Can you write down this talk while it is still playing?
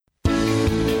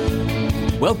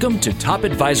Welcome to Top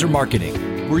Advisor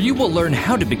Marketing, where you will learn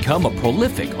how to become a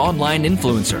prolific online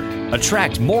influencer,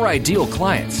 attract more ideal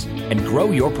clients, and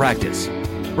grow your practice.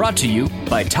 Brought to you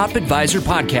by Top Advisor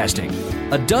Podcasting,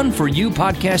 a done-for-you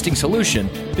podcasting solution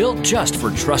built just for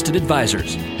trusted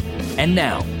advisors. And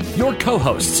now, your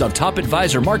co-hosts of Top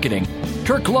Advisor Marketing,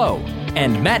 Kirk Lowe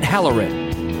and Matt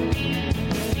Halloran.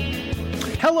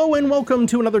 Hello and welcome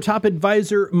to another Top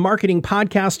Advisor Marketing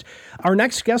podcast. Our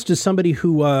next guest is somebody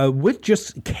who, with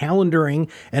just calendaring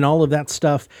and all of that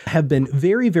stuff, have been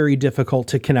very, very difficult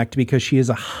to connect because she is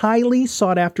a highly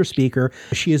sought-after speaker.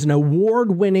 She is an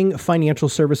award-winning financial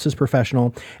services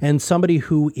professional and somebody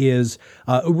who is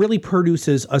really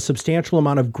produces a substantial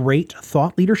amount of great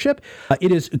thought leadership.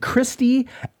 It is Christy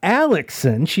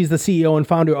Alexson. She's the CEO and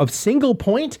founder of Single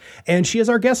Point, and she is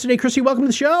our guest today. Christy, welcome to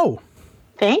the show.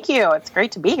 Thank you. It's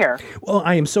great to be here. Well,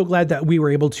 I am so glad that we were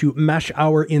able to mesh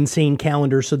our insane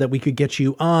calendars so that we could get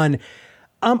you on.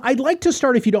 I'd like to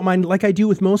start, if you don't mind, like I do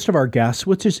with most of our guests,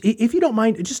 which is, if you don't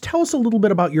mind, just tell us a little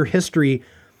bit about your history.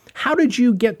 How did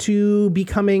you get to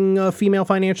becoming a female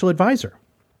financial advisor?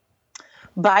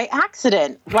 By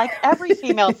accident, like every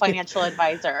female financial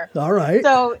advisor. All right.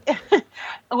 So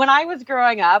when I was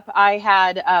growing up, I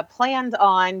had planned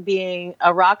on being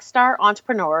a rock star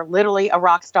entrepreneur, literally a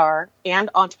rock star and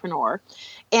entrepreneur.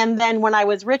 And then when I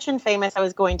was rich and famous, I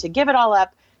was going to give it all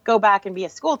up, go back and be a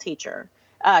school teacher,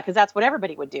 because that's what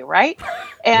everybody would do, right?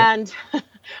 And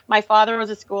my father was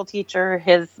a school teacher.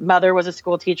 His mother was a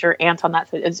school teacher. Aunt on that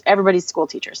side. Everybody's school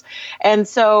teachers. And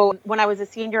so when I was a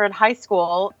senior in high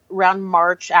school, around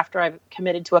March, after I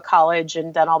committed to a college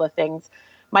and done all the things,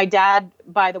 my dad,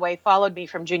 by the way, followed me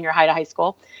from junior high to high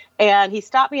school. And he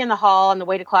stopped me in the hall on the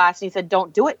way to class. And he said,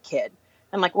 "Don't do it, kid."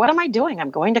 I'm like, "What am I doing?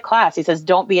 I'm going to class." He says,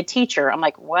 "Don't be a teacher." I'm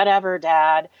like, "Whatever,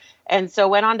 Dad." And so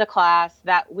went on to class.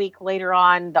 That week later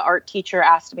on, the art teacher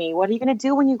asked me, "What are you going to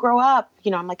do when you grow up?"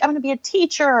 I'm like, "I'm going to be a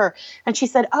teacher." And she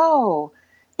said, "Oh,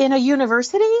 in a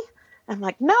university?" I'm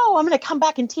like, "No, I'm going to come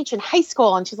back and teach in high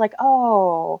school." And she's like,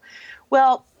 "Oh."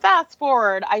 Well, fast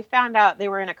forward, I found out they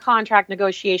were in a contract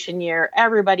negotiation year.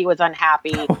 Everybody was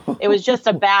unhappy. It was just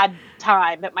a bad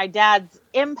time. But my dad's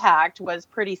impact was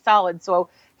pretty solid. So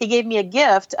he gave me a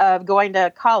gift of going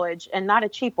to college, and not a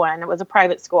cheap one. It was a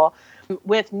private school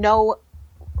with no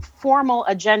formal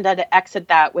agenda to exit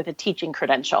that with a teaching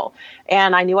credential.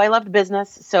 And I knew I loved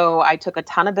business, so I took a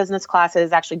ton of business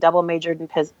classes, actually double majored in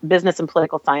business and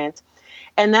political science.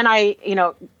 And then I,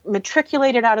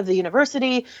 matriculated out of the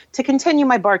university to continue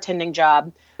my bartending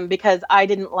job because I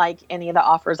didn't like any of the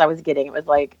offers I was getting. It was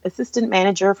like assistant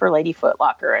manager for Lady Foot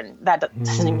Locker, and that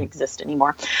doesn't even exist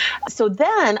anymore. So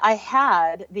then I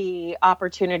had the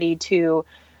opportunity to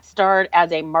start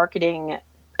as a marketing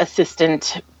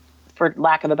assistant, for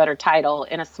lack of a better title,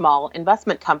 in a small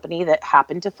investment company that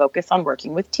happened to focus on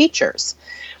working with teachers.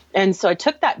 And so I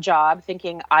took that job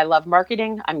thinking, I love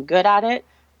marketing. I'm good at it.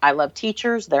 I love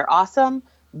teachers. They're awesome.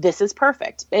 This is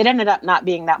perfect. It ended up not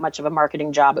being that much of a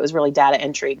marketing job. It was really data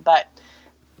entry, but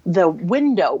the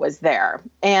window was there.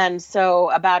 And so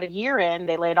about a year in,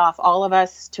 they laid off all of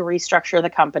us to restructure the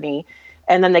company.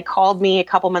 And then they called me a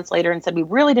couple months later and said, "We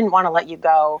really didn't want to let you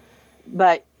go,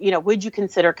 but, would you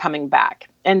consider coming back?"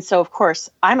 And so, of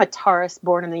course, I'm a Taurus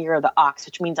born in the year of the ox,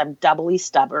 which means I'm doubly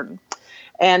stubborn.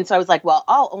 And so I was like, well,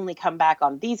 I'll only come back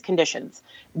on these conditions,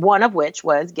 one of which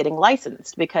was getting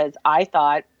licensed, because I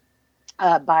thought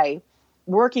by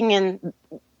working in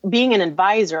being an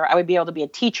advisor, I would be able to be a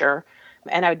teacher,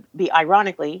 and I would be,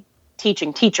 ironically,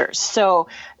 teaching teachers. So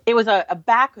it was a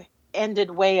back-ended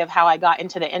way of how I got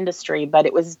into the industry, but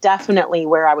it was definitely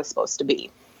where I was supposed to be.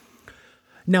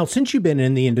 Now, since you've been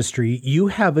in the industry, you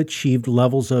have achieved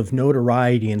levels of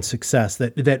notoriety and success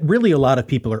that really a lot of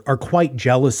people are quite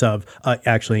jealous of,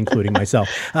 actually, including myself.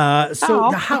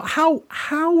 So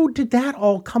how did that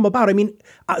all come about? I mean,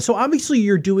 so obviously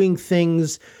you're doing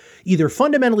things either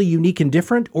fundamentally unique and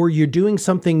different, or you're doing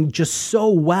something just so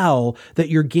well that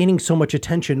you're gaining so much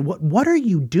attention. What are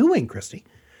you doing, Christy?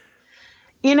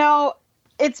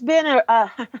 It's been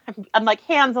I'm like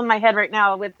hands on my head right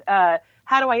now with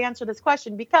how do I answer this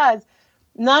question? Because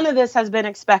none of this has been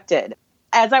expected.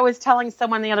 As I was telling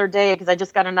someone the other day, because I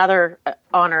just got another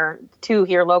honor too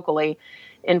here locally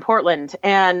in Portland,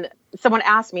 and someone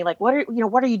asked me, like, what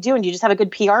are you doing? Do you just have a good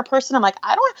PR person? I'm like,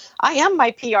 I am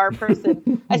my PR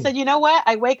person. I said, you know what?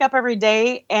 I wake up every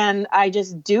day and I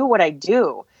just do what I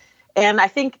do. And I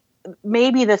think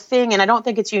maybe the thing, and I don't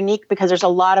think it's unique because there's a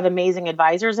lot of amazing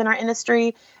advisors in our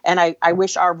industry, and I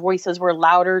wish our voices were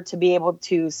louder to be able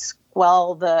to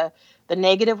quell the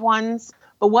negative ones.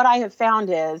 But what I have found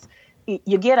is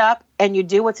you get up and you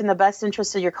do what's in the best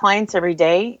interest of your clients every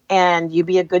day, and you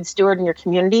be a good steward in your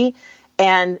community.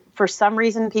 And for some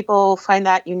reason, people find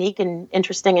that unique and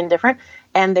interesting and different,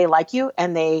 and they like you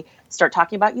and they start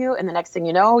talking about you. And the next thing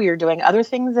you know, you're doing other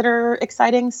things that are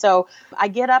exciting. So I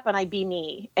get up and I be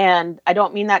me. And I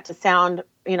don't mean that to sound,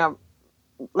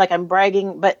 like I'm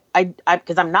bragging, but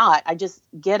because I'm not. I just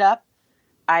get up.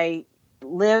 I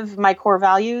live my core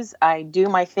values. I do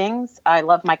my things. I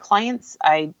love my clients.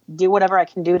 I do whatever I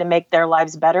can do to make their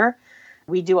lives better.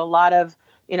 We do a lot of,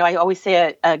 I always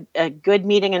say a good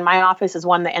meeting in my office is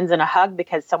one that ends in a hug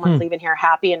because someone's leaving here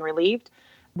happy and relieved.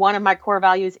 One of my core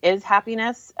values is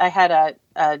happiness. I had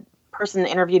a person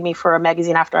interviewed me for a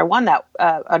magazine after I won that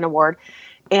an award.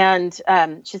 And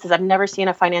she says, I've never seen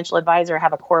a financial advisor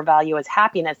have a core value as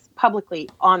happiness publicly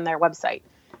on their website.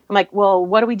 I'm like, well,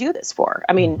 what do we do this for?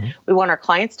 I mean, we want our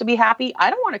clients to be happy. I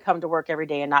don't want to come to work every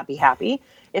day and not be happy.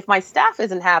 If my staff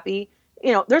isn't happy,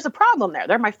 there's a problem there.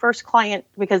 They're my first client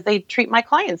because they treat my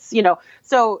clients,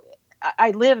 So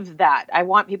I live that. I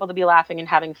want people to be laughing and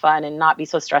having fun and not be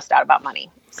so stressed out about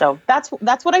money. So that's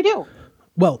what I do.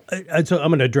 Well, so I'm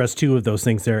going to address two of those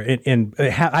things there. And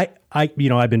I've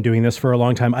been doing this for a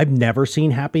long time. I've never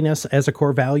seen happiness as a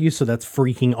core value. So that's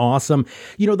freaking awesome.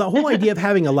 The whole idea of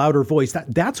having a louder voice,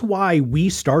 that's why we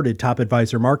started Top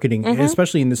Advisor Marketing,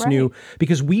 especially in this new,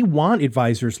 because we want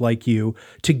advisors like you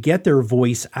to get their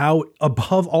voice out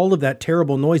above all of that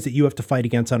terrible noise that you have to fight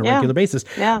against on a regular basis.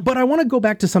 Yeah. But I want to go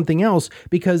back to something else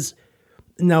because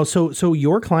now, so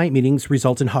your client meetings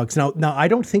result in hugs. Now, I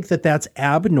don't think that that's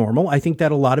abnormal. I think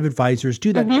that a lot of advisors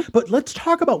do that. But let's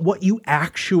talk about what you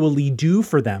actually do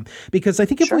for them, because I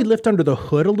think if we lift under the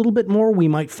hood a little bit more, we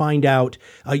might find out,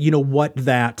 what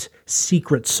that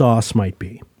secret sauce might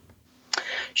be.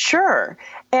 Sure.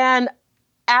 And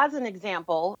as an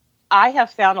example, I have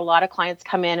found a lot of clients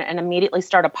come in and immediately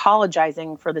start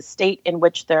apologizing for the state in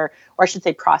which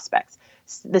prospects.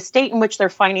 The state in which their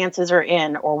finances are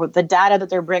in, or with the data that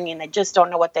they're bringing, they just don't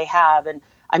know what they have. And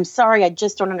I'm sorry, I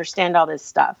just don't understand all this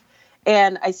stuff.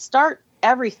 And I start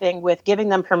everything with giving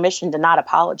them permission to not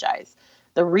apologize.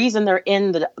 The reason they're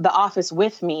in the office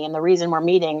with me and the reason we're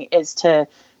meeting is to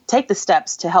take the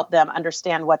steps to help them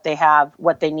understand what they have,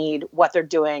 what they need, what they're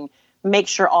doing, make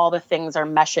sure all the things are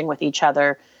meshing with each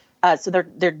other. So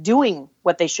they're doing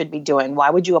what they should be doing. Why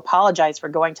would you apologize for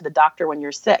going to the doctor when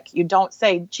you're sick? You don't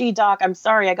say, gee, doc, I'm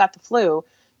sorry, I got the flu.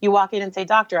 You walk in and say,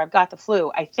 doctor, I've got the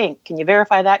flu, I think. Can you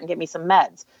verify that and get me some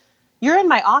meds? You're in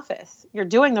my office. You're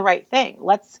doing the right thing.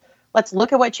 Let's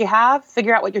look at what you have,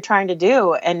 figure out what you're trying to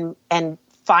do, and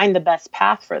find the best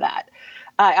path for that.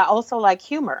 I also like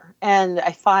humor. And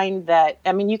I find that,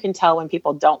 you can tell when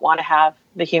people don't want to have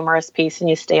the humorous piece and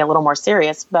you stay a little more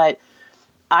serious, but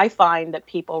I find that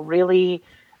people really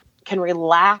can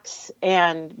relax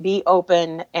and be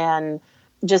open and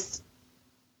just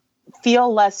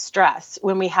feel less stress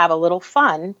when we have a little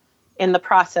fun in the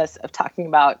process of talking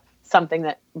about something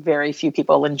that very few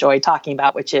people enjoy talking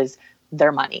about, which is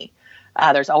their money.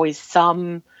 There's always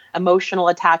some emotional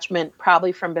attachment,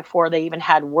 probably from before they even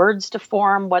had words to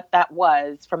form what that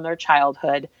was from their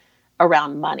childhood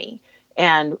around money.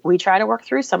 And we try to work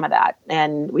through some of that.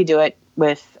 And we do it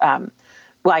with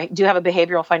I do have a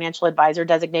behavioral financial advisor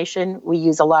designation. We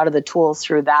use a lot of the tools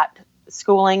through that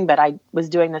schooling, but I was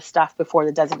doing this stuff before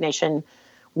the designation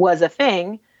was a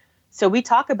thing. So we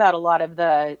talk about a lot of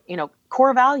the,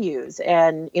 core values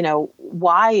and,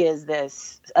 why is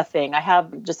this a thing? I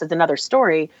have, just as another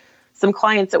story, some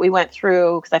clients that we went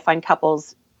through, because I find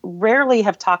couples rarely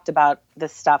have talked about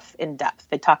this stuff in depth.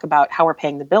 They talk about how we're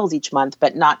paying the bills each month,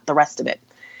 but not the rest of it.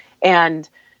 And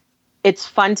it's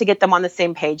fun to get them on the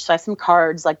same page. So I have some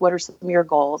cards, like what are some of your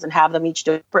goals, and have them each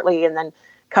do it separately, and then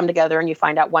come together and you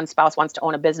find out one spouse wants to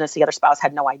own a business. The other spouse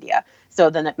had no idea. So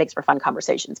then it makes for fun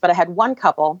conversations. But I had one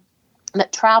couple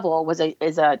that travel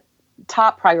is a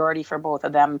top priority for both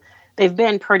of them. They've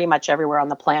been pretty much everywhere on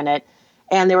the planet,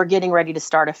 and they were getting ready to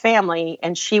start a family.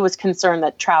 And she was concerned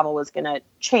that travel was going to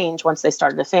change once they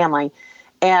started a family.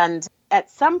 And at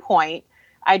some point,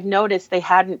 I'd noticed they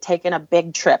hadn't taken a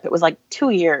big trip. It was like 2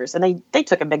 years, and they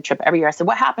took a big trip every year. I said,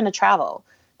 what happened to travel?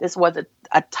 This was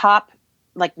a top,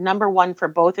 number one for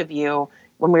both of you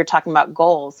when we were talking about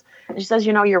goals. And she says,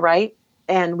 you're right.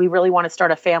 And we really want to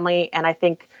start a family. And I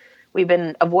think we've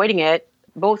been avoiding it,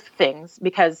 both things,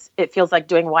 because it feels like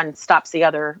doing one stops the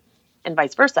other and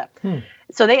vice versa.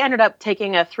 So they ended up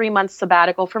taking a 3-month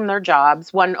sabbatical from their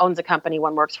jobs. One owns a company,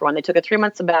 one works for one. They took a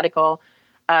 3-month sabbatical,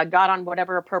 got on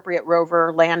whatever appropriate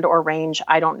rover, land or range,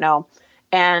 I don't know,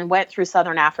 and went through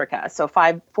Southern Africa. So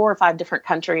 4 or 5 different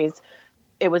countries,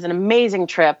 it was an amazing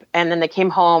trip. And then they came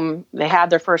home, they had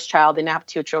their first child, they now have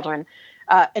 2 children.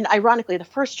 And ironically, the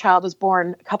first child was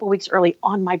born a couple weeks early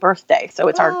on my birthday. So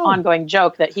it's our ongoing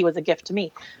joke that he was a gift to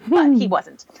me, but he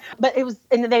wasn't. But it was,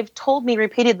 and they've told me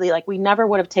repeatedly, like, we never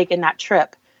would have taken that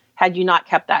trip had you not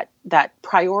kept that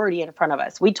priority in front of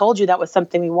us. We told you that was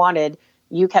something we wanted.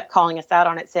 You kept calling us out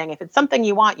on it, saying, if it's something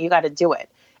you want, you got to do it.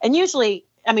 And usually,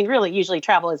 I mean, really, usually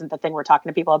travel isn't the thing we're talking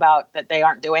to people about that they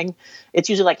aren't doing. It's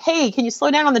usually like, hey, can you slow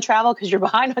down on the travel because you're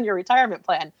behind on your retirement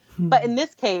plan? But in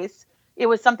this case, it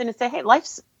was something to say, hey,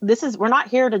 we're not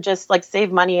here to just like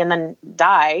save money and then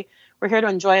die. We're here to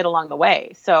enjoy it along the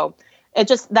way. So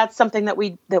that's something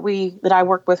that I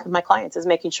work with my clients, is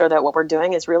making sure that what we're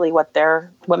doing is really what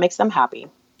makes them happy,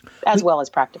 as well as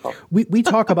practical. We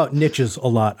talk about niches a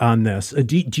lot on this.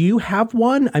 Do you have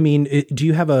one? I mean, do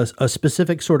you have a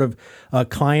specific sort of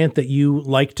client that you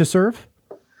like to serve?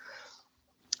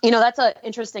 That's an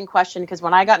interesting question, because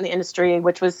when I got in the industry,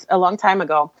 which was a long time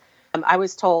ago, I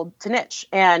was told to niche.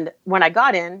 And when I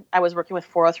got in, I was working with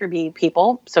 403B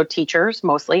people, so teachers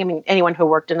mostly. I mean, anyone who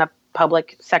worked in a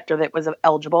public sector that was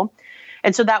eligible.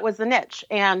 And so that was the niche.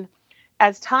 And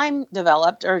as time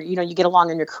developed, or, you get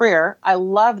along in your career, I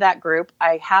love that group.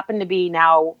 I happen to be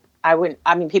now,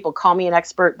 people call me an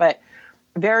expert, but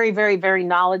very, very, very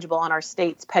knowledgeable on our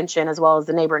state's pension as well as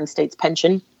the neighboring state's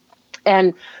pension.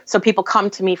 And so people come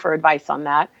to me for advice on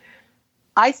that.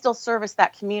 I still service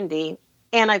that community.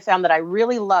 And I found that I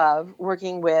really love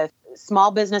working with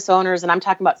small business owners. And I'm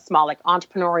talking about small, like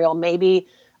entrepreneurial, maybe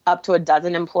up to 12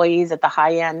 employees at the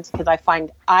high end, because I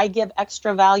find I give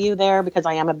extra value there because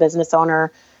I am a business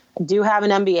owner. I do have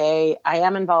an MBA. I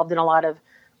am involved in a lot of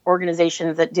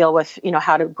organizations that deal with,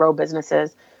 how to grow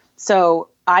businesses. So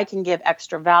I can give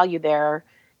extra value there.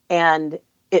 And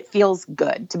it feels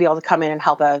good to be able to come in and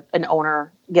help an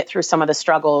owner get through some of the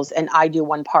struggles. And I do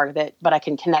one part of it, but I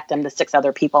can connect them to 6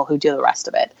 other people who do the rest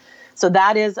of it. So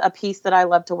that is a piece that I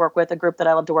love to work with, a group that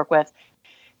I love to work with.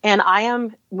 And I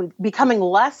am becoming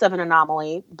less of an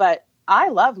anomaly, but I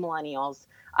love millennials.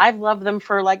 I've loved them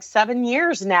for like 7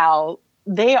 years now.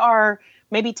 They are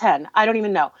maybe 10. I don't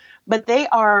even know. But they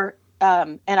are,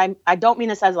 and I don't mean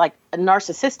this as like a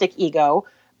narcissistic ego,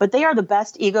 but they are the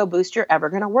best ego boost you're ever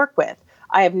going to work with.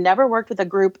 I have never worked with a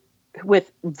group,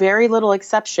 with very little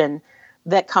exception,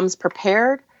 that comes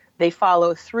prepared. They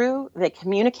follow through, they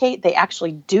communicate, they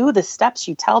actually do the steps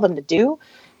you tell them to do,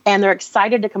 and they're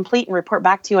excited to complete and report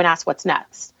back to you and ask what's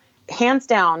next. Hands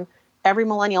down, every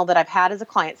millennial that I've had as a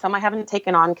client, some I haven't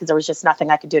taken on because there was just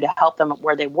nothing I could do to help them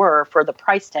where they were for the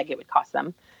price tag it would cost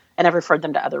them, and I've referred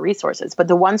them to other resources. But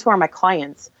the ones who are my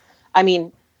clients, I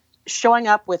mean, showing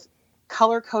up with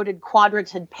color-coded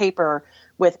quadrated paper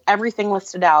with everything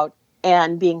listed out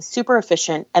and being super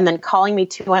efficient, and then calling me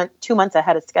 2 months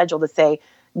ahead of schedule to say,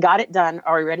 got it done,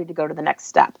 are we ready to go to the next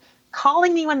step?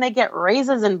 Calling me when they get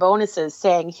raises and bonuses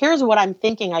saying, here's what I'm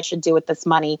thinking I should do with this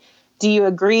money. Do you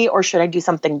agree, or should I do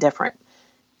something different?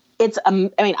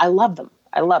 I love them.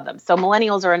 I love them. So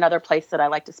millennials are another place that I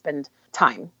like to spend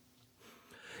time.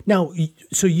 Now,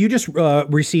 so you just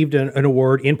received an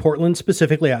award in Portland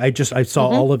specifically. I saw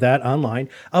all of that online.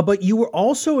 But you were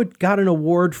also got an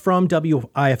award from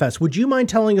WIFS. Would you mind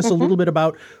telling us a little bit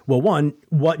about, well, one,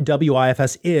 what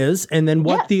WIFS is, and then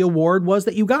what the award was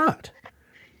that you got?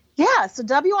 Yeah, so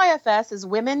WIFS is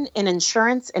Women in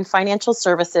Insurance and Financial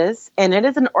Services, and it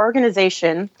is an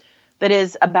organization that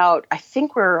is about, I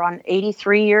think we're on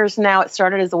 83 years now. It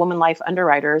started as the Women Life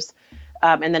Underwriters,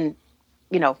 and then,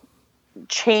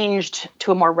 changed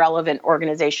to a more relevant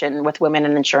organization with women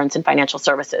in insurance and financial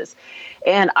services.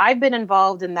 And I've been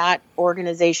involved in that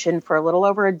organization for a little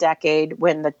over a decade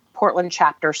when the Portland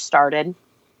chapter started.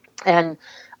 And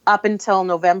up until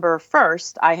November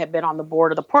 1st, I had been on the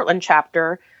board of the Portland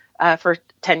chapter for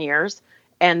 10 years.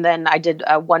 And then I did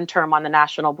one term on the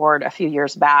national board a few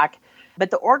years back.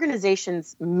 But the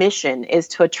organization's mission is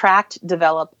to attract,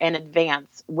 develop, and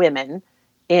advance women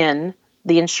in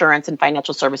the insurance and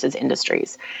financial services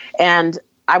industries. And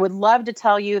I would love to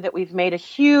tell you that we've made a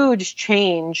huge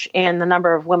change in the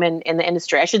number of women in the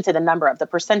industry. I shouldn't say the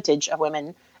percentage of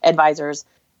women advisors.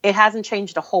 It hasn't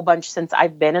changed a whole bunch since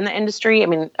I've been in the industry. I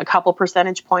mean, a couple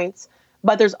percentage points,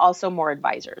 but there's also more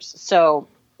advisors. So,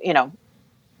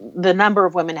 the number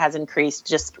of women has increased,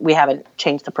 just we haven't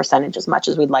changed the percentage as much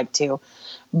as we'd like to.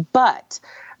 But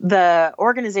the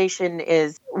organization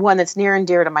is one that's near and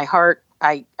dear to my heart.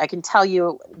 I can tell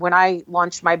you, when I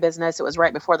launched my business, it was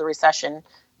right before the recession,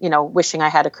 wishing I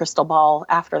had a crystal ball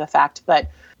after the fact.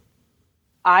 But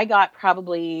I got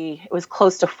it was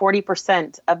close to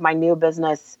 40% of my new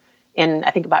business in,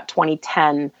 I think, about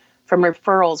 2010 from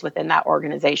referrals within that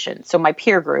organization. So my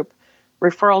peer group,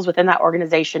 referrals within that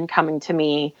organization coming to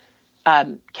me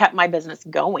kept my business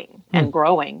going and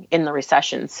growing in the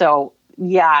recession. So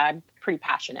yeah, I'm pretty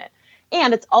passionate.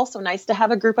 And it's also nice to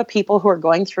have a group of people who are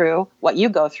going through what you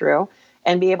go through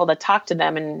and be able to talk to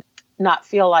them and not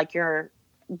feel like you're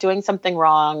doing something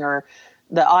wrong or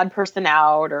the odd person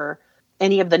out or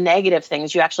any of the negative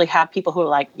things. You actually have people who are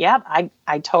like, yeah,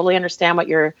 I totally understand what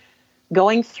you're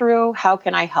going through. How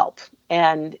can I help?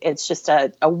 And it's just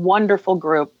a wonderful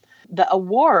group. The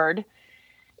award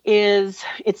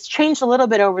it's changed a little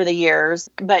bit over the years,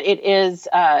 but it is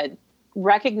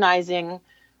recognizing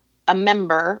a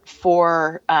member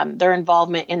for their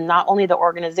involvement in not only the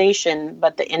organization,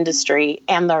 but the industry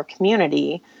and their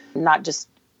community, not just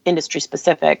industry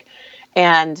specific.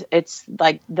 And it's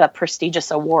like the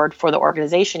prestigious award for the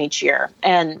organization each year.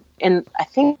 And I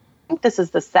think this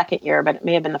is the second year, but it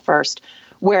may have been the first,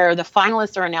 where the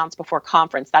finalists are announced before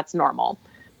conference. That's normal.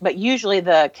 But usually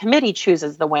the committee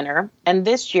chooses the winner. And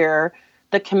this year,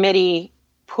 the committee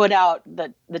put out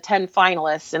the 10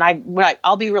 finalists. And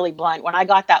I'll be really blunt. When I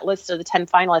got that list of the 10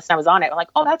 finalists and I was on it, I'm like,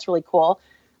 oh, that's really cool.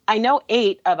 I know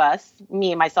 8 of us,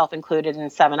 me and myself included,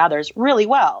 and 7 others really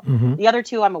well. Mm-hmm. The other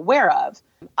 2 I'm aware of.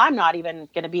 I'm not even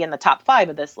going to be in the top 5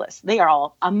 of this list. They are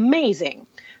all amazing.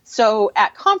 So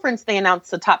at conference, they announced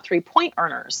the top 3 point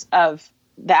earners of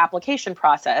the application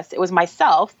process. It was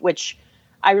myself, which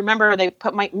I remember they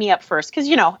put me up first because,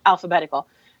 alphabetical.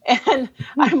 And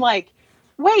I'm like,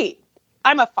 wait,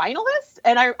 I'm a finalist?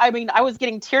 And I mean, I was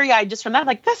getting teary-eyed just from that.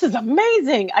 Like, this is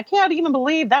amazing. I can't even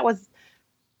believe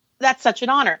that's such an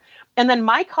honor. And then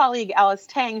my colleague, Alice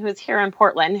Tang, who's here in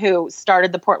Portland, who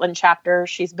started the Portland chapter,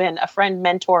 she's been a friend,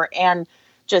 mentor, and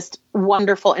just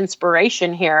wonderful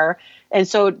inspiration here. And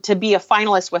so to be a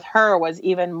finalist with her was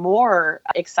even more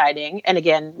exciting. And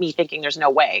again, me thinking there's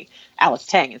no way. Alice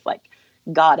Tang is like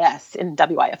goddess in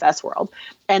WIFS world.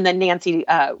 And then Nancy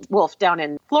Wolf down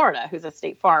in Florida, who's a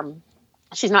State Farm.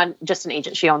 She's not just an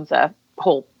agent. She owns a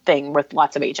whole thing with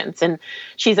lots of agents, and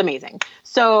she's amazing.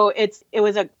 So it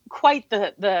was quite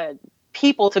the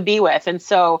people to be with. And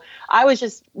so I was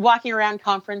just walking around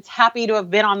conference, happy to have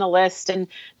been on the list and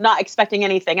not expecting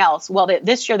anything else. Well,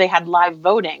 this year they had live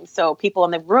voting. So people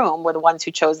in the room were the ones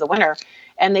who chose the winner.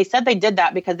 And they said they did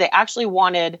that because they actually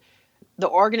wanted the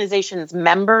organization's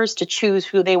members to choose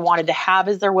who they wanted to have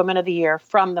as their Women of the Year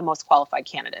from the most qualified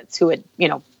candidates who had,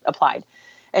 applied.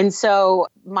 And so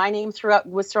my name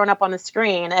was thrown up on the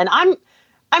screen, and I'm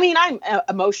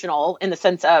emotional in the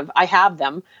sense of I have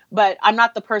them, but I'm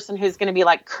not the person who's going to be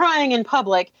like crying in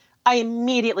public. I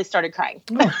immediately started crying.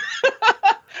 Oh.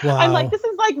 Wow. I'm like, this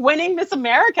is like winning Miss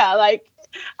America. Like,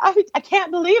 I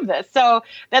can't believe this. So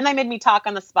then they made me talk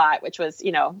on the spot, which was,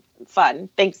 fun.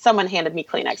 Someone handed me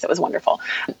Kleenex. It was wonderful.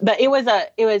 But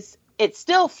it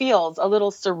still feels a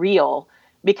little surreal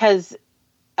because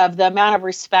of the amount of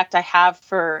respect I have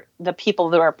for the people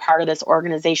that are part of this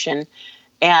organization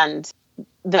and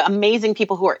the amazing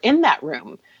people who are in that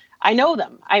room. I know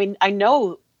them. I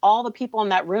know all the people in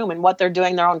that room and what they're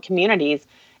doing in their own communities.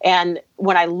 And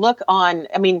when I look on,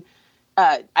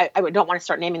 I don't want to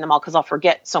start naming them all because I'll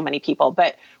forget so many people.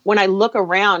 But when I look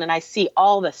around and I see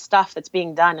all the stuff that's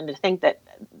being done, and to think that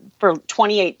for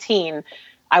 2018,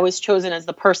 I was chosen as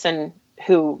the person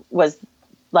who was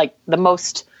like the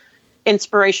most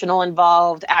inspirational,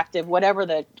 involved, active, whatever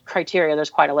the criteria, there's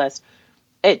quite a list.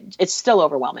 It's still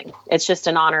overwhelming. It's just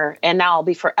an honor. And now I'll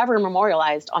be forever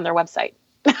memorialized on their website.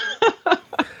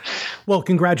 Well,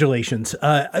 congratulations.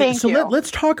 Thank you.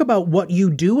 Let's talk about what you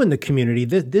do in the community.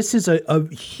 This is a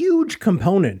huge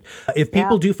component. If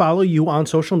people do follow you on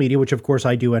social media, which of course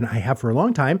I do and I have for a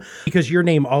long time, because your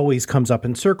name always comes up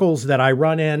in circles that I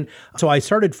run in. So I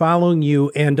started following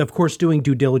you and of course doing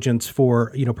due diligence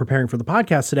for, preparing for the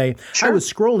podcast today. Sure. I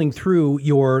was scrolling through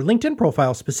your LinkedIn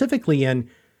profile specifically, and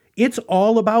it's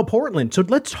all about Portland. So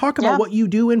let's talk about what you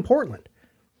do in Portland.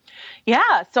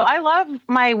 Yeah. So I love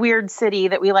my weird city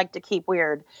that we like to keep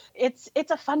weird. It's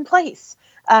a fun place.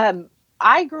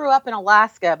 I grew up in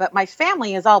Alaska, but my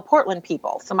family is all Portland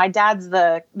people. So my dad's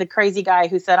the crazy guy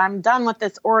who said, I'm done with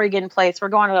this Oregon place. We're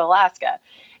going to Alaska.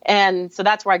 And so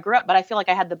that's where I grew up. But I feel like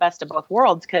I had the best of both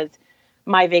worlds because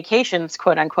my vacations,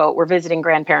 quote unquote, were visiting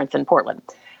grandparents in Portland.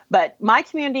 But my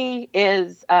community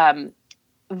is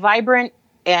vibrant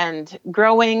and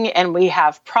growing, and we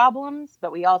have problems,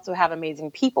 but we also have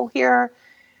amazing people here.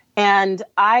 And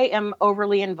I am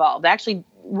overly involved. I actually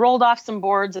rolled off some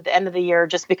boards at the end of the year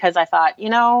just because I thought,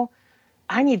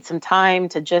 I need some time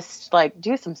to just like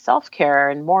do some self-care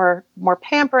and more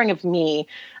pampering of me.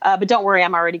 But don't worry,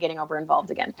 I'm already getting over involved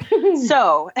again.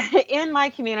 So in my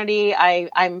community,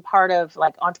 I'm part of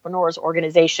like Entrepreneurs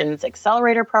Organization's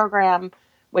Accelerator program,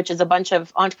 which is a bunch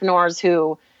of entrepreneurs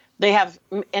who they have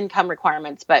income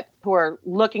requirements, but who are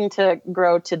looking to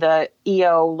grow to the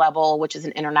EO level, which is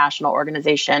an international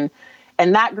organization.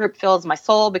 And that group fills my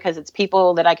soul because it's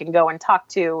people that I can go and talk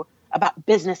to about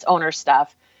business owner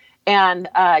stuff. And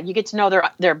you get to know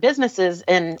their businesses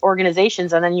and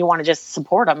organizations, and then you want to just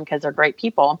support them because they're great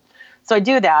people. So I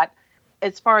do that.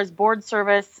 As far as board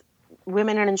service,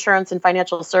 Women in Insurance and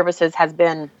Financial Services has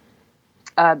been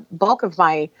a bulk of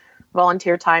my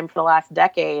volunteer time for the last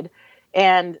decade.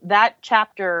 And that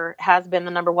chapter has been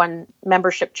the number one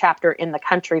membership chapter in the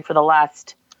country for the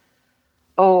last,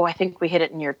 I think we hit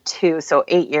it in year 2. So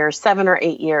 7 or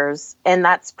 8 years. And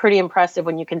that's pretty impressive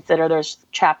when you consider there's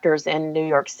chapters in New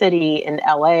York City, in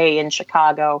LA, in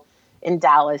Chicago, in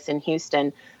Dallas, in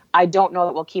Houston. I don't know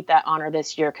that we'll keep that honor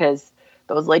this year because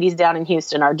those ladies down in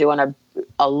Houston are doing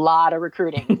a lot of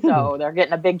recruiting. So they're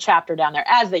getting a big chapter down there,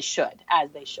 as they should.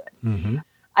 Mm-hmm.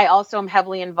 I also am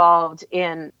heavily involved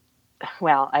in,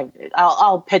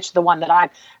 I'll pitch the one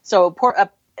that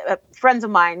friends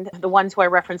of mine, the ones who I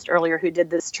referenced earlier, who did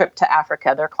this trip to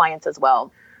Africa, their clients as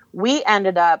well.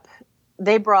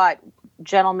 They brought a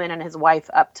gentleman and his wife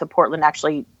up to Portland.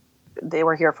 Actually, they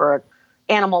were here for an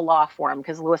animal law forum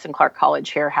because Lewis and Clark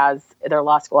College here their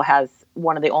law school has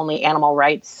one of the only animal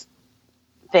rights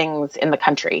things in the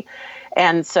country.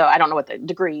 And so I don't know what the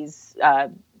degrees,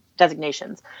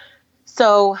 designations.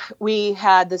 So we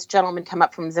had this gentleman come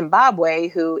up from Zimbabwe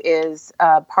who is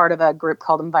part of a group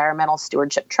called Environmental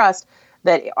Stewardship Trust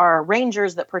that are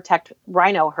rangers that protect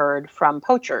rhino herd from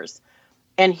poachers.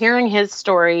 And hearing his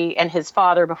story and his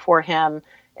father before him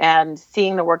and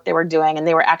seeing the work they were doing, and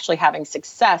they were actually having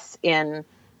success in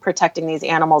protecting these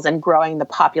animals and growing the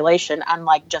population,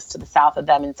 unlike just to the south of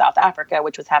them in South Africa,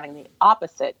 which was having the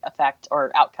opposite effect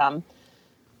or outcome.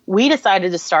 We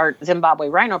decided to start Zimbabwe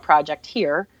Rhino Project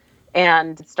here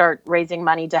and start raising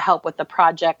money to help with the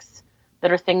projects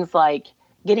that are things like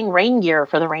getting rain gear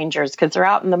for the rangers because they're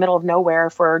out in the middle of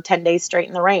nowhere for 10 days straight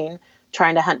in the rain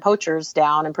trying to hunt poachers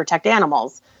down and protect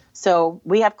animals. So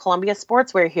we have Columbia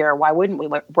Sportswear here. Why wouldn't we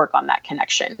work on that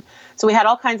connection? So we had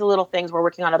all kinds of little things. We're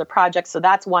working on other projects. So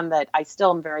that's one that I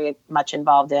still am very much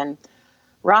involved in.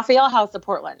 Raphael House of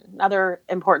Portland, another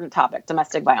important topic,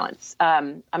 domestic violence.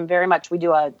 We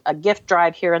do a gift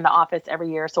drive here in the office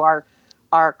every year. So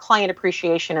our client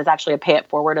appreciation is actually a pay it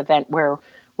forward event where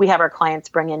we have our clients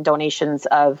bring in donations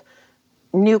of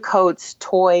new coats,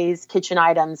 toys, kitchen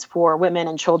items for women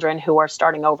and children who are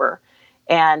starting over.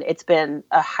 And it's been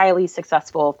a highly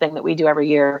successful thing that we do every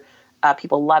year.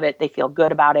 People love it. They feel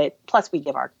good about it. Plus we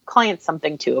give our clients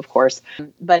something too, of course,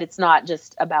 but it's not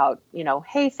just about,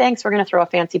 hey, thanks. We're going to throw a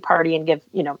fancy party and give,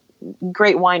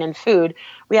 great wine and food.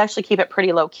 We actually keep it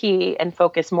pretty low key and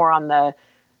focus more on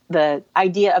the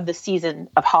idea of the season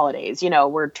of holidays.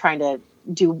 We're trying to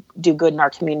do good in our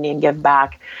community and give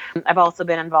back. I've also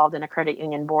been involved in a credit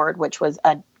union board, which was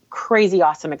a crazy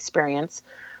awesome experience.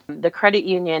 The credit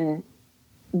union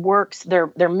works, their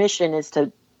mission is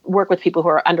to work with people who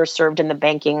are underserved in the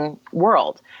banking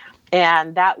world.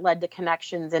 And that led to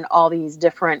connections in all these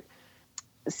different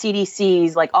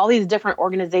CDCs, like all these different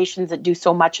organizations that do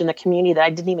so much in the community that I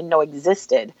didn't even know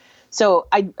existed. So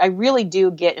I really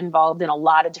do get involved in a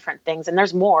lot of different things. And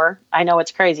there's more. I know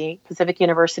it's crazy. Pacific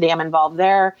University, I'm involved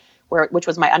there, which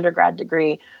was my undergrad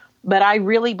degree. But I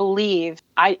really believe,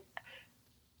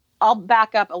 I'll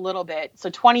back up a little bit. So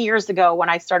 20 years ago, when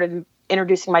I started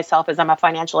introducing myself as I'm a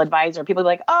financial advisor, people are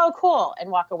like, oh, cool,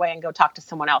 and walk away and go talk to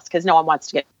someone else because no one wants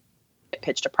to get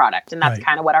pitched a product. And that's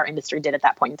kind of what our industry did at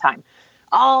that point in time.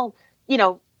 I'll,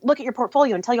 look at your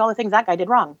portfolio and tell you all the things that guy did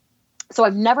wrong. So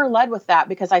I've never led with that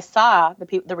because I saw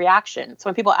the reaction. So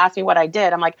when people ask me what I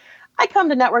did, I'm like, I come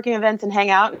to networking events and hang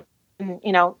out and,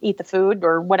 eat the food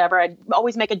or whatever. I'd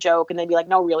always make a joke and they'd be like,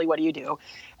 no, really, what do you do?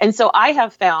 And so I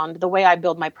have found the way I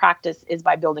build my practice is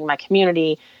by building my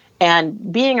community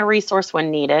and being a resource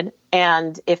when needed.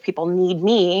 And if people need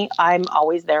me, I'm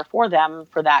always there for them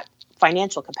for that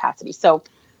financial capacity. So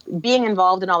being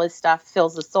involved in all this stuff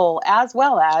fills the soul as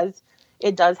well as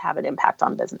it does have an impact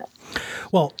on business.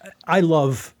 Well, I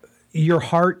love your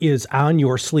heart is on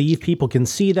your sleeve. People can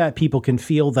see that. People can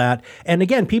feel that. And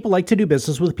again, people like to do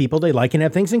business with people they like and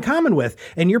have things in common with.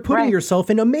 And you're putting yourself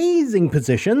in amazing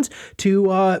positions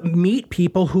to meet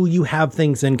people who you have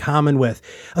things in common with.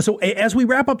 So as we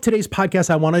wrap up today's podcast,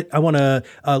 I want to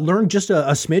learn just a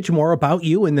smidge more about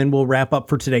you, and then we'll wrap up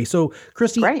for today. So,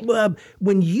 Christy,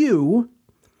 when you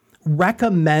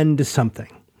recommend something,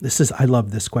 I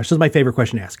love this question. This is my favorite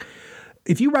question to ask.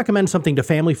 If you recommend something to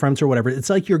family, friends, or whatever, it's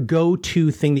like your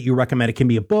go-to thing that you recommend. It can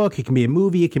be a book, it can be a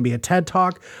movie, it can be a TED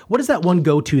Talk. What is that one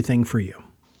go-to thing for you?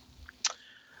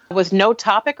 With no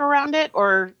topic around it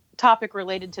or topic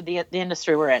related to the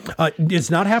industry we're in? Does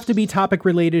not have to be topic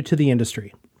related to the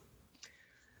industry.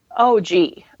 Oh,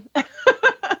 gee.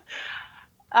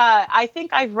 I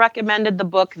think I've recommended the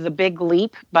book The Big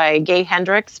Leap by Gay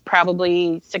Hendricks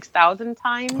probably 6,000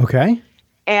 times. Okay.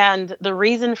 And the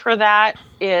reason for that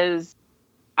is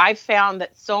I've found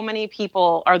that so many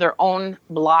people are their own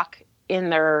block in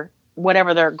their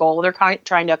whatever their goal they're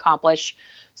trying to accomplish.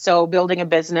 So building a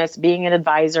business, being an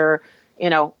advisor,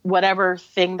 whatever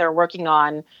thing they're working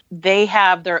on, they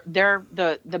have they're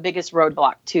the biggest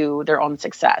roadblock to their own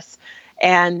success.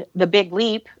 And The Big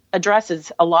Leap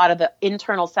addresses a lot of the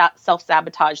internal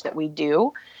self-sabotage that we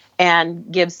do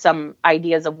and gives some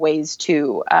ideas of ways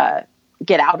to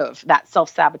get out of that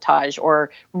self-sabotage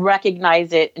or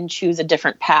recognize it and choose a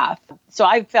different path. So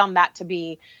I've found that to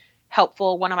be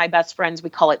helpful. One of my best friends, we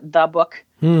call it the book.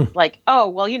 Like, oh,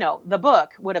 well, the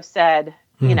book would have said,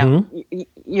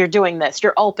 you're doing this,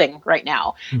 you're ulping right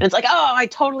now. And it's like, oh, I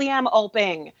totally am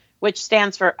ulping, which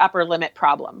stands for upper limit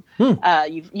problem.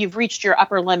 You've reached your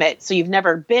upper limit. So you've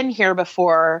never been here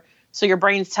before. So your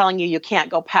brain's telling you can't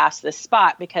go past this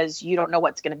spot because you don't know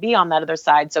what's going to be on that other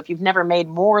side. So if you've never made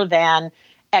more than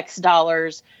X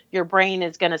dollars, your brain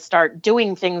is going to start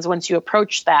doing things once you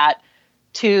approach that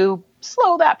to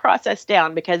slow that process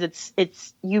down because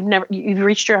you've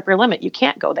reached your upper limit. You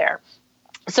can't go there.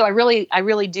 So I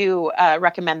really do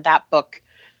recommend that book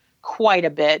quite a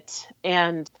bit.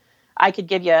 And I could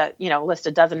give you, list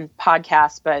a dozen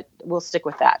podcasts, but we'll stick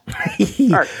with that.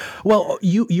 Well,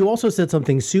 you also said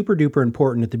something super duper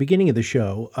important at the beginning of the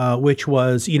show, which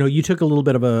was, you took a little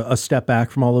bit of a step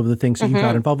back from all of the things that you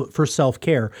got involved with for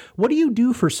self-care. What do you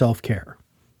do for self-care?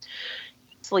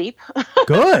 Sleep.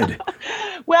 Good.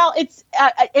 Well,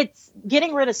 it's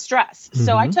getting rid of stress.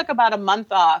 So I took about a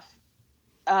month off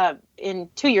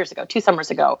 2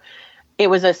 summers ago. It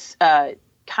was a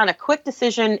kind of quick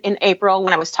decision in April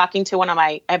when I was talking to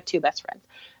I have two best friends.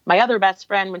 My other best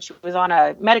friend, when she was on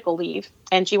a medical leave,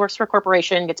 and she works for a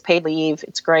corporation, gets paid leave.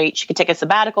 It's great. She could take a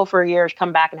sabbatical for a year,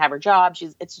 come back and have her job.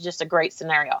 It's just a great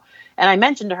scenario. And I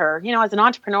mentioned to her, as an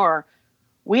entrepreneur,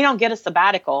 we don't get a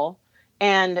sabbatical.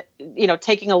 And,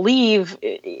 taking a leave,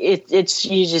 it's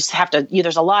you just have to,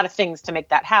 there's a lot of things to make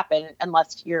that happen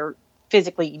unless you're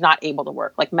physically not able to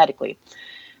work, like medically.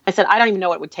 I said, I don't even know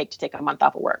what it would take to take a month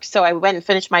off of work. So I went and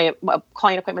finished my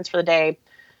client appointments for the day,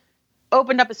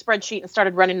 opened up a spreadsheet and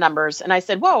started running numbers. And I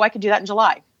said, whoa, I could do that in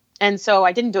July. And so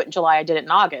I didn't do it in July. I did it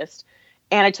in August.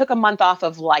 And I took a month off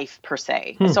of life per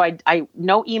se. So I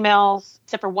no emails,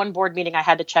 except for one board meeting I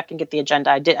had to check and get the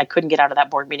agenda. I couldn't get out of that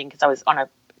board meeting because I was on a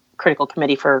critical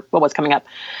committee for what was coming up.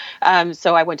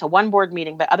 So I went to one board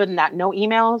meeting, but other than that, no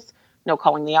emails, no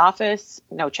calling the office,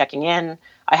 no checking in.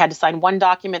 I had to sign one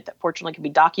document that fortunately could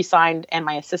be DocuSigned, and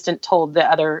my assistant told the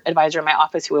other advisor in my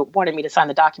office who wanted me to sign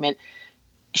the document,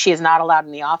 she is not allowed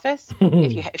in the office.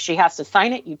 If she has to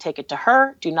sign it, you take it to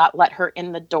her. Do not let her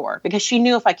in the door, because she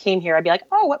knew if I came here, I'd be like,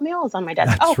 oh, what mail is on my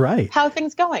desk? That's right. How are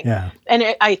things going? Yeah.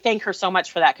 And I thank her so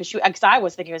much for that, because I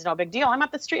was thinking it was no big deal. I'm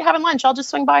at the street having lunch. I'll just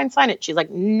swing by and sign it. She's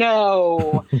like,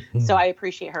 no. So I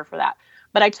appreciate her for that.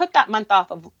 But I took that month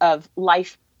off of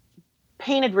life,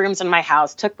 painted rooms in my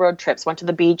house, took road trips, went to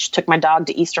the beach, took my dog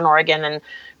to Eastern Oregon, and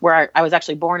where I was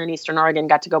actually born in Eastern Oregon,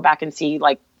 got to go back and see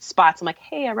spots. I'm like,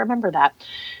 hey, I remember that.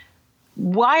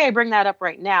 Why I bring that up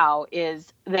right now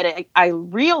is that I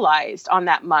realized on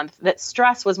that month that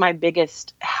stress was my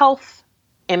biggest health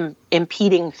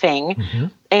impeding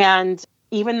thing. And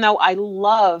even though I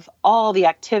love all the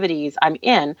activities I'm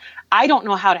in, I don't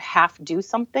know how to half do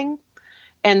something.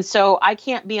 And so I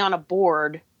can't be on a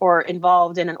board or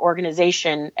involved in an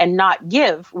organization and not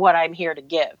give what I'm here to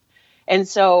give. And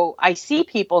so I see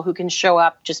people who can show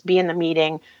up, just be in the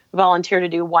meeting, volunteer to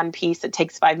do one piece that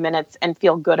takes 5 minutes and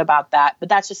feel good about that. But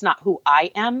that's just not who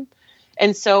I am.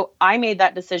 And so I made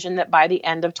that decision that by the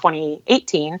end of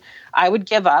 2018, I would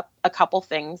give up a couple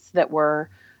things that were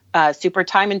super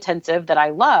time intensive that I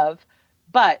love,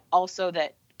 but also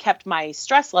that kept my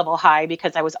stress level high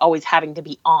because I was always having to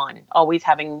be on, always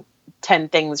having 10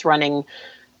 things running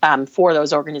for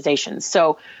those organizations.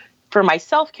 So for my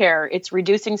self-care, it's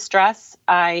reducing stress.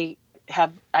 I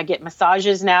get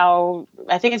massages now.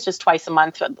 I think it's just twice a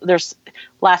month.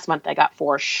 Last month I got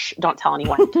 4. Shh, don't tell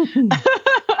anyone.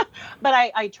 But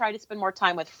I try to spend more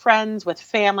time with friends, with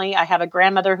family. I have a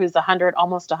grandmother who's 100,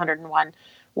 almost 101,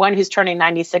 one who's turning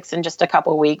 96 in just a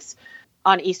couple of weeks.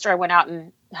 On Easter, I went out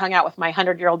and hung out with my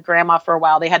 100-year-old grandma for a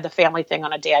while. They had the family thing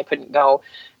on a day I couldn't go.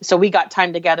 So we got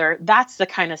time together. That's the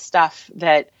kind of stuff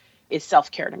that is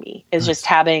self-care to me, is just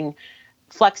having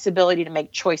flexibility to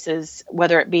make choices,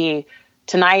 whether it be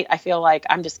tonight I feel like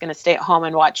I'm just going to stay at home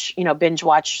and watch, binge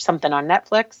watch something on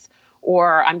Netflix,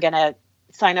 or I'm going to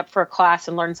sign up for a class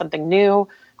and learn something new.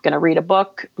 I'm going to read a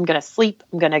book. I'm going to sleep.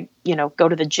 I'm going to, go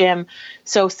to the gym.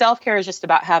 So self-care is just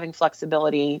about having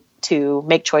flexibility to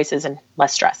make choices and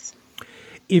less stress.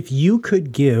 If you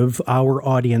could give our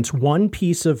audience one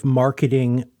piece of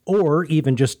marketing or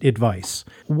even just advice,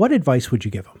 what advice would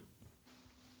you give them?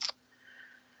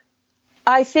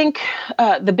 I think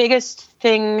the biggest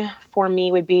thing for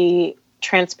me would be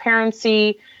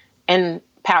transparency and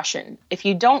passion. If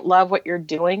you don't love what you're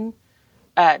doing,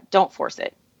 don't force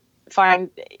it.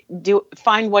 Find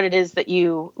what it is that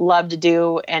you love to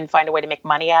do and find a way to make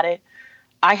money at it.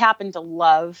 I happen to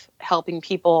love helping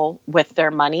people with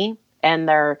their money and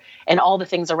all the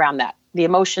things around that. The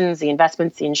emotions, the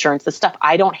investments, the insurance, the stuff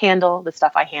I don't handle, the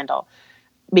stuff I handle,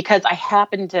 because I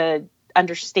happen to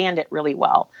understand it really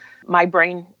well. My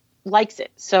brain likes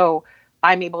it. So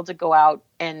I'm able to go out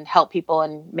and help people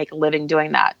and make a living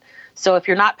doing that. So if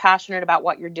you're not passionate about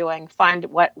what you're doing, find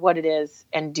what it is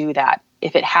and do that.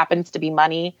 If it happens to be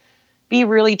money, be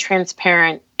really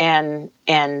transparent and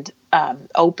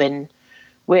open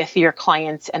with your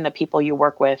clients and the people you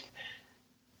work with.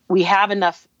 We have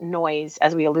enough noise,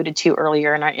 as we alluded to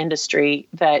earlier in our industry,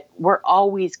 that we're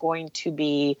always going to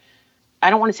be, I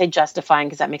don't want to say justifying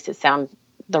because that makes it sound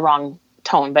the wrong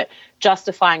tone, but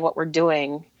justifying what we're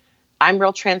doing. I'm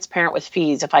real transparent with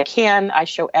fees. If I can, I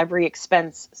show every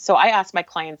expense. So I ask my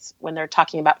clients when they're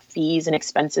talking about fees and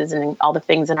expenses and all the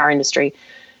things in our industry,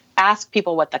 ask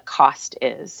people what the cost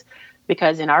is.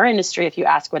 Because in our industry, if you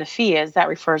ask what a fee is, that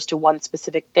refers to one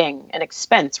specific thing. An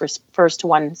expense refers to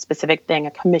one specific thing.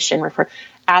 A commission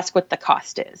ask what the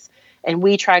cost is. And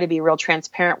we try to be real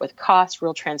transparent with cost,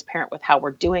 real transparent with how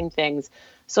we're doing things,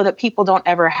 so that people don't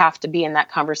ever have to be in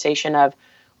that conversation of,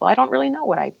 well, I don't really know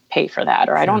what I pay for that,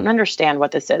 or I don't understand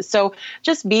what this is. So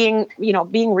just being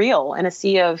real in a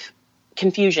sea of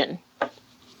confusion.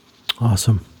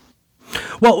 Awesome.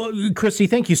 Well, Christy,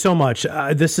 thank you so much.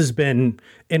 This has been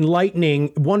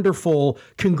enlightening, wonderful.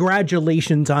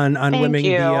 Congratulations on winning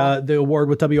the award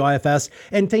with WIFS.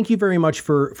 And thank you very much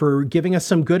for giving us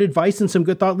some good advice and some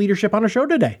good thought leadership on our show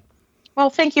today. Well,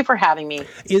 thank you for having me.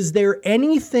 Is there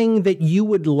anything that you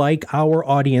would like our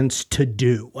audience to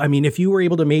do? I mean, if you were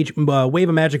able to wave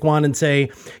a magic wand and say,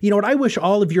 you know what, I wish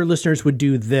all of your listeners would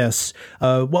do this,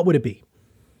 what would it be?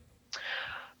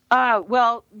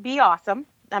 Well, be awesome.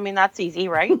 I mean, that's easy,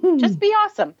 right? Just be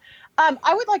awesome.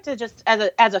 I would like to just,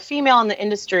 as a female in the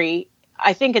industry,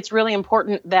 I think it's really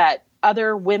important that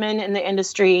other women in the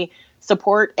industry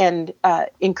support and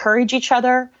encourage each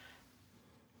other.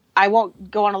 I won't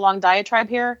go on a long diatribe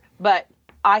here, but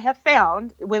I have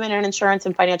found women in insurance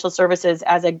and financial services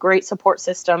as a great support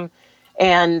system.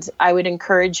 And I would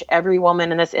encourage every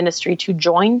woman in this industry to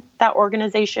join that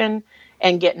organization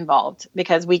and get involved,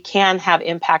 because we can have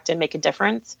impact and make a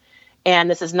difference. And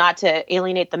this is not to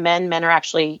alienate the men. Men are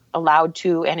actually allowed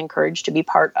to and encouraged to be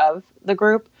part of the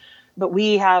group. But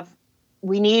we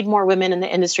need more women in the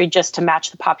industry just to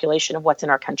match the population of what's in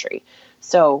our country.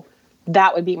 So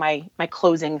that would be my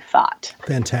closing thought.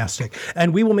 Fantastic.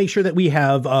 And we will make sure that we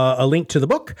have a link to the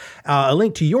book, a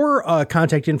link to your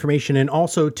contact information, and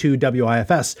also to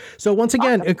WIFS. So once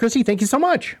again, awesome. Christy, thank you so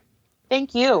much.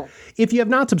 Thank you. If you have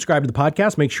not subscribed to the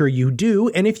podcast, make sure you do.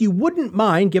 And if you wouldn't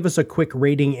mind, give us a quick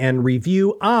rating and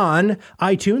review on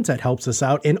iTunes. That helps us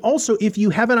out. And also, if you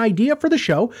have an idea for the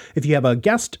show, if you have a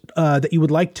guest that you would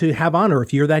like to have on, or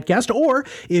if you're that guest, or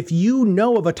if you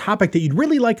know of a topic that you'd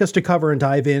really like us to cover and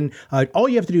dive in, all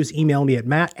you have to do is email me at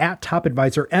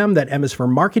matt@topadvisorm. That M is for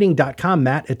marketing.com,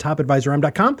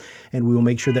 matt@topadvisorm.com, and we will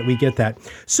make sure that we get that.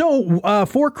 So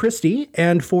for Christy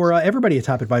and for everybody at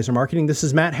Top Advisor Marketing, this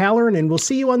is Matt Halloran, and we'll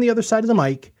see you on the other side of the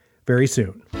mic very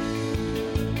soon.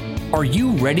 Are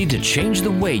you ready to change the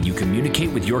way you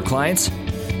communicate with your clients?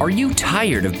 Are you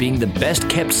tired of being the best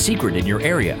kept secret in your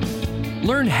area?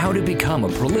 Learn how to become a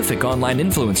prolific online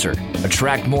influencer,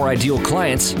 attract more ideal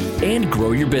clients, and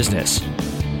grow your business.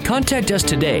 Contact us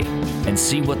today and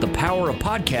see what the power of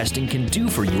podcasting can do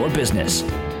for your business.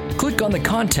 Click on the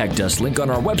Contact Us link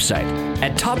on our website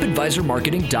at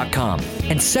topadvisormarketing.com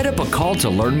and set up a call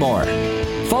to learn more.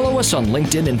 Follow us on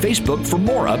LinkedIn and Facebook for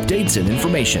more updates and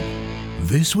information.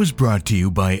 This was brought to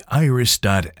you by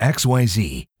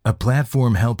Iris.xyz, a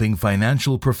platform helping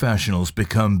financial professionals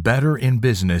become better in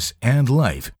business and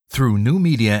life through new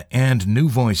media and new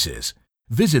voices.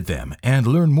 Visit them and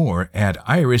learn more at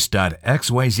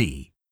Iris.xyz.